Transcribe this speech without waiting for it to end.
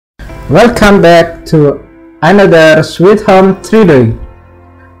Welcome back to another Sweet Home 3D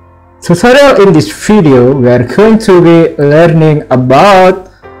tutorial. In this video we are going to be learning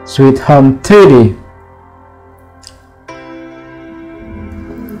about Sweet Home 3D.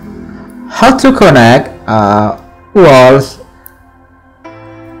 How to connect walls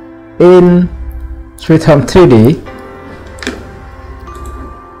in Sweet Home 3D.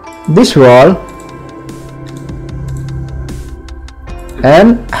 This wall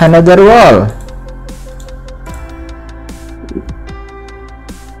and another wall.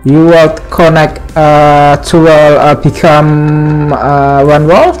 You will connect two wall become one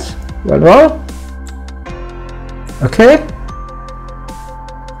wall. Okay.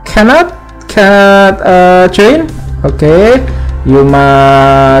 Cannot join. Okay. You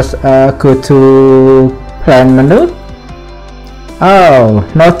must go to plan menu. Oh,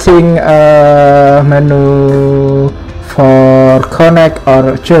 nothing menu for connect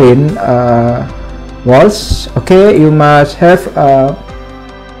or join walls. Okay, you must have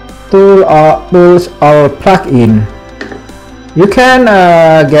tools or plug-in. You can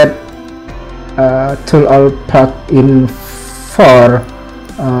get tool or plug-in for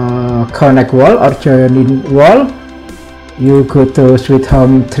connect wall or join in wall. You go to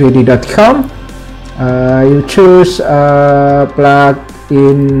sweethome3d.com. You choose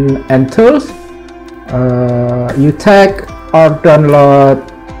plug-in and tools. You take or download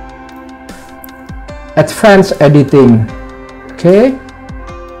advanced editing. Okay,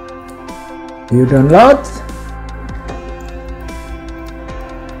 you download.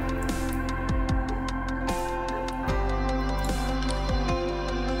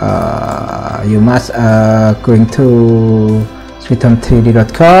 You must going to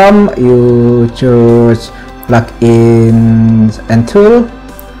sweethome3d.com. You choose plugins and tool.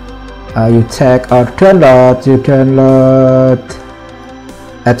 You take or download. You download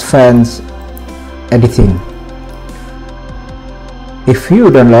advanced editing. If you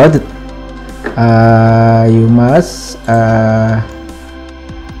download, you must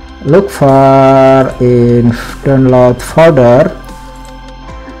look for in download folder.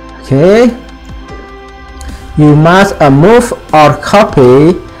 Okay, you must move or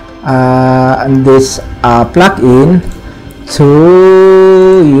copy this plugin to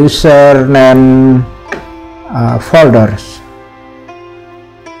username folders.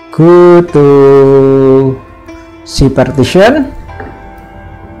 Go to C partition,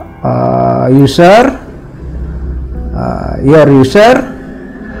 user, your user,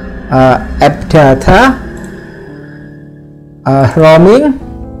 app data, roaming,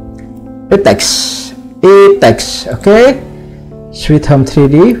 text. Okay, Sweet Home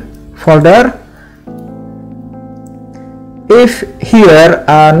 3D folder. If here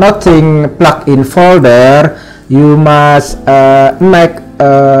nothing plugin folder, you must make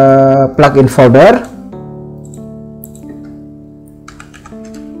a plugin folder.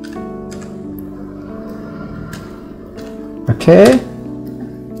 Okay,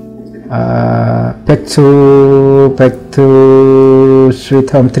 back to Sweet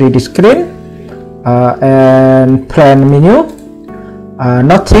Home 3D screen and plan menu.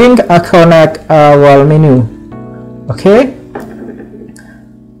 Nothing connect wall menu. Okay.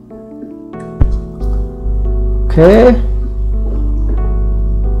 Okay,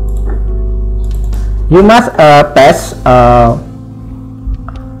 you must paste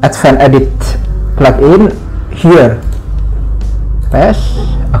advanced edit plugin here. Paste.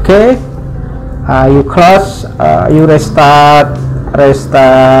 Okay, you close. You restart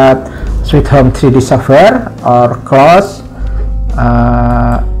Sweet Home 3D software or close.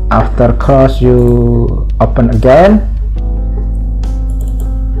 After close, you open again.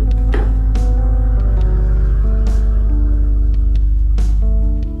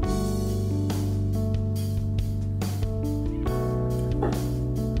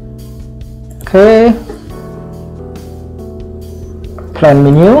 Okay, plan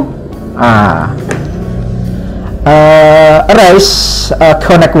menu. Erase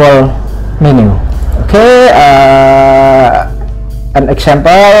connect wall menu. Okay, an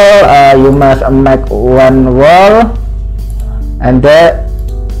example, you must make one wall and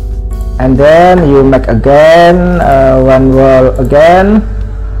then you make again one wall again.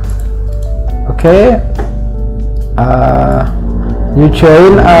 Okay, you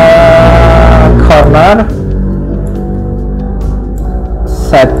join corner,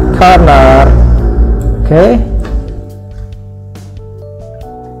 set corner. Okay,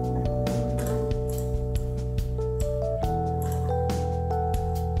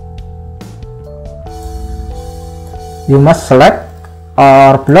 you must select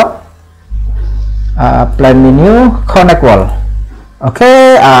or block plan menu connect wall.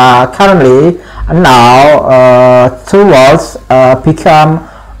 Okay, currently now two walls become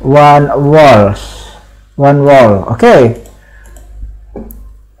one wall. Okay.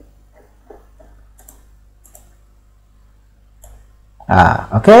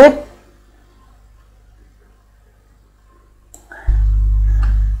 Okay.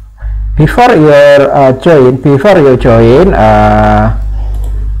 Before you join,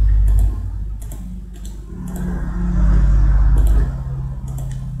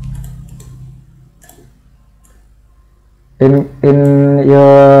 in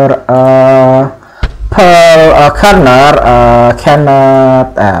your per corner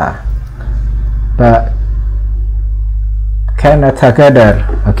cannot but cannot together.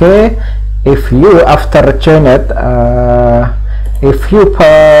 Okay, if you after join it, if you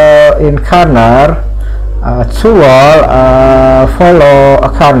per in corner two wall follow a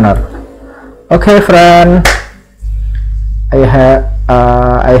corner. Okay, friend,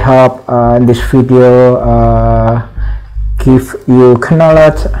 I hope this video give you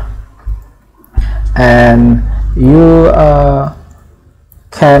knowledge and you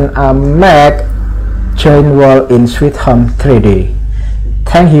can make join wall in Sweet Home 3D.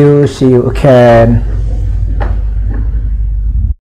 Thank you, see you again.